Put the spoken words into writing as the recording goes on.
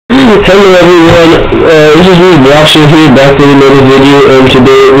Hello everyone, this is me Boxer here, back with another video, and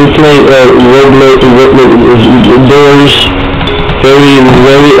today we're playing Doors.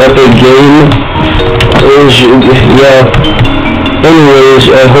 Very epic game. Yeah.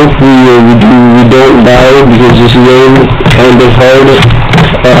 Anyways, I hope we don't die, because this game kind of hard.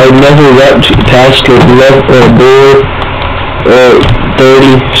 I never got past door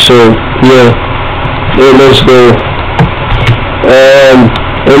 30, so yeah. Let's go.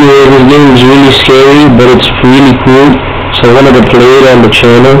 Anyway, this game is really scary, but it's really cool, so I wanted to play it on the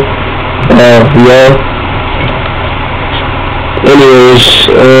channel. Yeah. Anyways,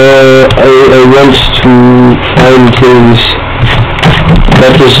 I want to find things.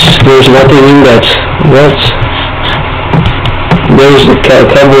 There's nothing in that. What? There's the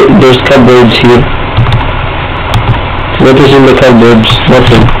cupboard. There's cupboards here. What is in the cupboards?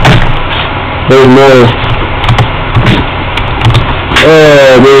 Nothing. There's more.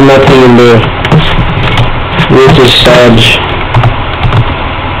 Oh, there's nothing in there. Where's the Sage?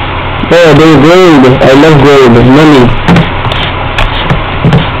 Oh, there's gold. I love gold. Money.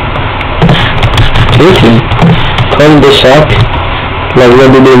 Taking. Call the sack. Like,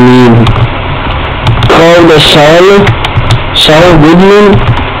 what do they mean? Call the Saul? Saul Goodman?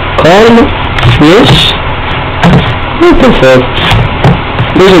 Call? Yes? What the fuck?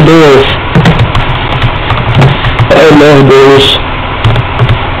 There's a door. I love doors.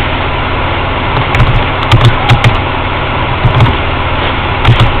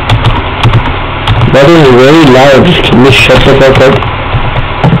 That is very loud. Can you shut the fuck up?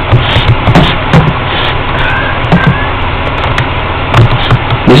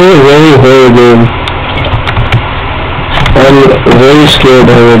 This is a very horror game. I'm very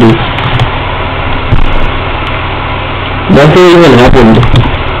scared already. Nothing even happened.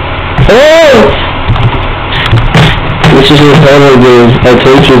 Oh! This is a horror game. I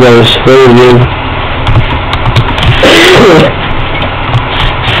told you guys. Horror game.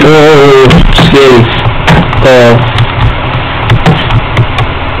 Oh, scary.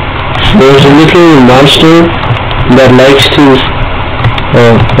 There's a little monster that likes to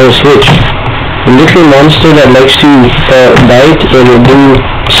switch. A little monster that likes to bite and do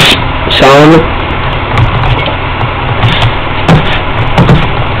sound.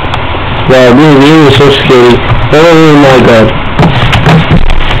 Wow, this game is so scary. Oh my god.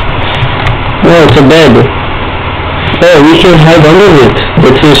 Oh, it's a bed. Oh, we can hide under it.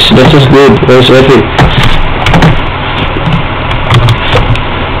 That is good. That's epic.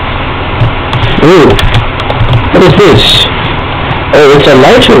 Ooh, what is this? Oh, it's a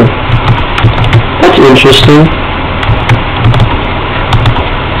lighter. That's interesting.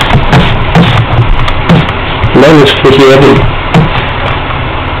 That looks pretty epic.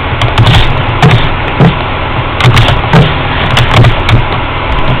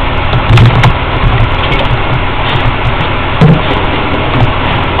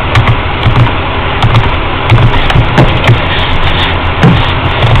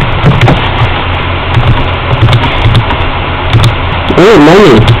 Oh,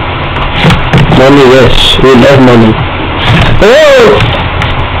 money. Money, yes. We love money. Oh!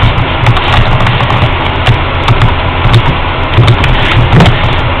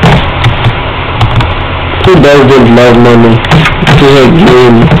 Who doesn't love money? It is a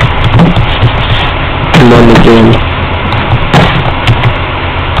game. Money game.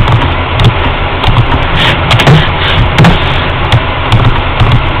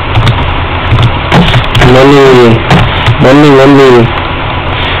 Money. Money.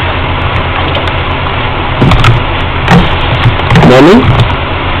 Money?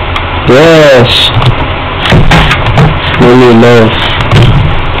 Yes. Money, love.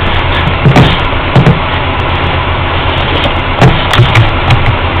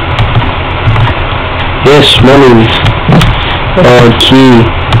 Yes, money.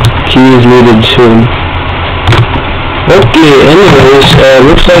 Key is needed soon. Okay, anyways,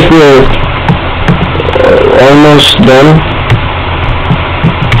 looks like we're almost done.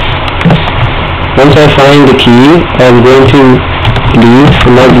 Once I find the key, I'm going to leave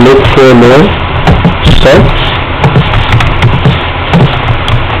and not look for more stuff.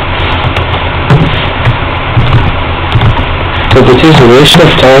 So this is a waste of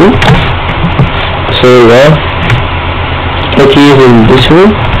time. So yeah, the key is in this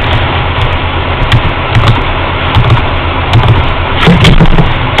room.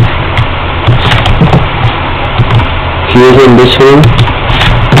 Is in this room.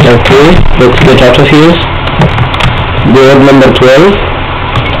 Okay, let's get out of here. Door number 12.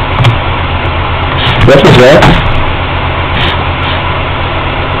 What is that?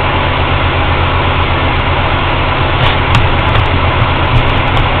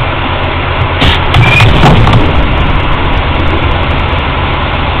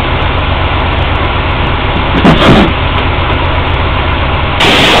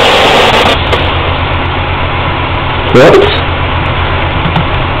 What?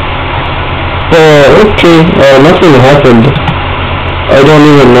 Okay, nothing happened. I don't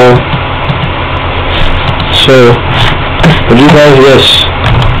even know. So, would you guys guess?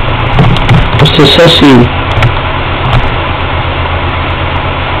 What's the sussy?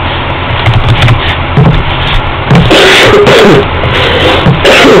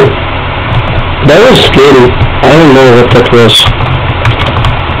 That was scary. I don't know what that was.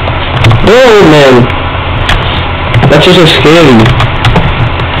 Oh man, that's just scary.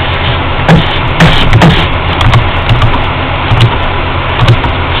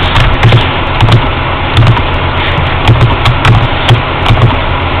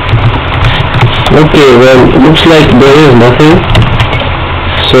 Okay, well, it looks like there is nothing.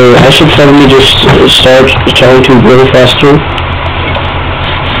 So I should probably just start trying to go faster.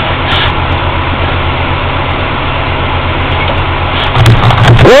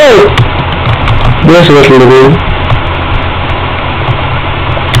 Whoa! There's a little room.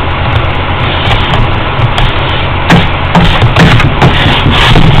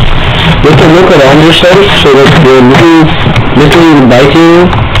 You have to look around yourself so that the little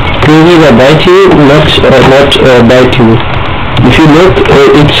biting movies are bite you, not bite you. If you look,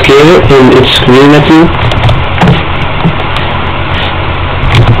 it's scared and it's screaming at you.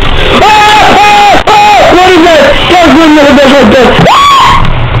 What is that? That's one that does like that.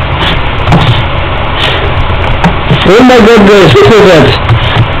 Oh my god guys, what is that?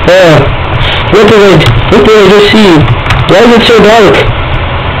 What is it? What do I just see? Why is it so dark?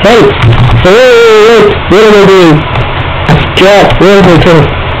 Help! Wait, what am I doing? Jack, where am I going?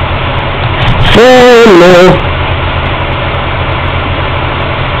 Oh no!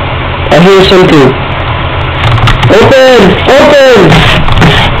 I hear something. Open! Open!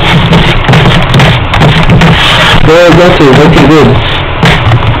 Oh, nothing. Okay, good.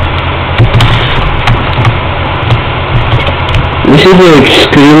 This is an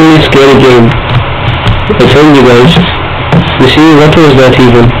extremely scary game. I told you guys. You see, what was that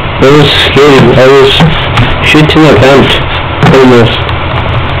even? That was scary. I was shitting my pants. Almost.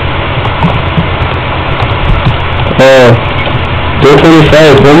 Door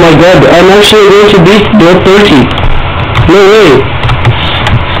 25. Oh my god, I'm actually going to beat door 30. No way.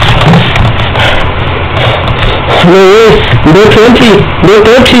 No way. Door 20. Door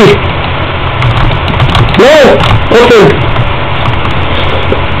 30. No! Open.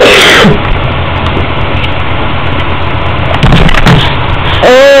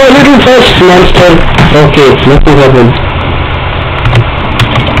 Oh, a little fast, monster. Okay, nothing happened.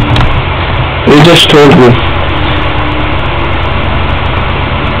 He just told me.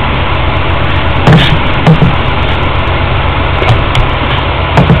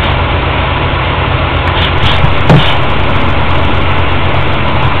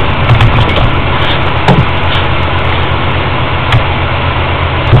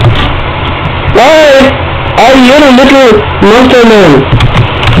 I hear a little monster man.